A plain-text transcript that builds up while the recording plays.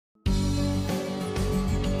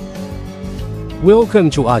Welcome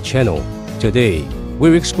to our channel. Today,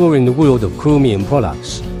 we're exploring the world of chromium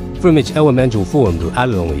products, from its elemental form to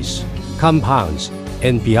alloys, compounds,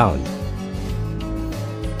 and beyond.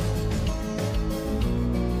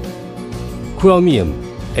 Chromium,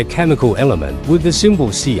 a chemical element with the symbol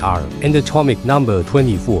Cr and atomic number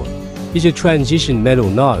 24, is a transition metal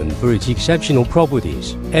known for its exceptional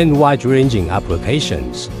properties and wide-ranging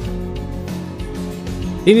applications.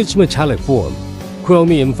 In its metallic form,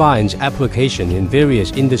 chromium finds application in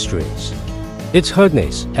various industries. Its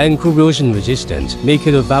hardness and corrosion resistance make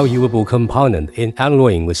it a valuable component in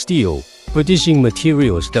alloying with steel, producing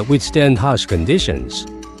materials that withstand harsh conditions.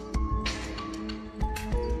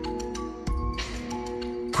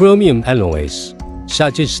 Chromium alloys,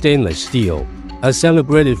 such as stainless steel, are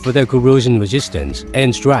celebrated for their corrosion resistance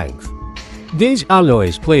and strength. These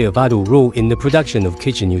alloys play a vital role in the production of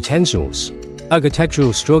kitchen utensils,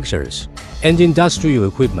 architectural structures, and industrial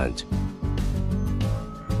equipment.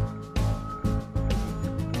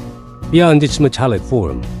 Beyond its metallic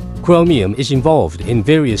form, chromium is involved in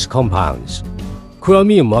various compounds.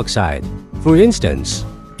 Chromium oxide, for instance,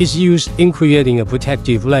 is used in creating a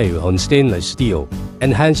protective layer on stainless steel,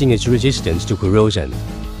 enhancing its resistance to corrosion.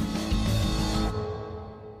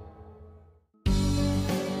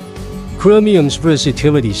 Chromium's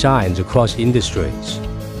versatility shines across industries.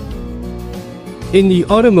 In the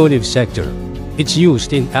automotive sector, it's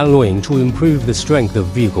used in alloying to improve the strength of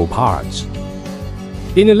vehicle parts.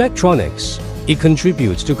 In electronics, it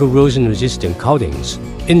contributes to corrosion-resistant coatings,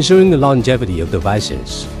 ensuring the longevity of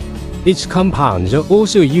devices. Its compounds are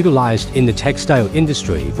also utilized in the textile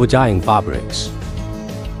industry for dyeing fabrics.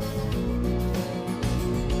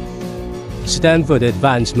 Stanford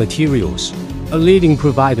Advanced Materials, a leading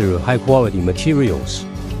provider of high-quality materials,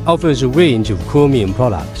 offers a range of chromium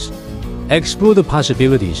products. Explore the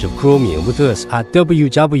possibilities of chromium with us at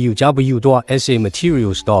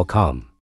www.samaterials.com.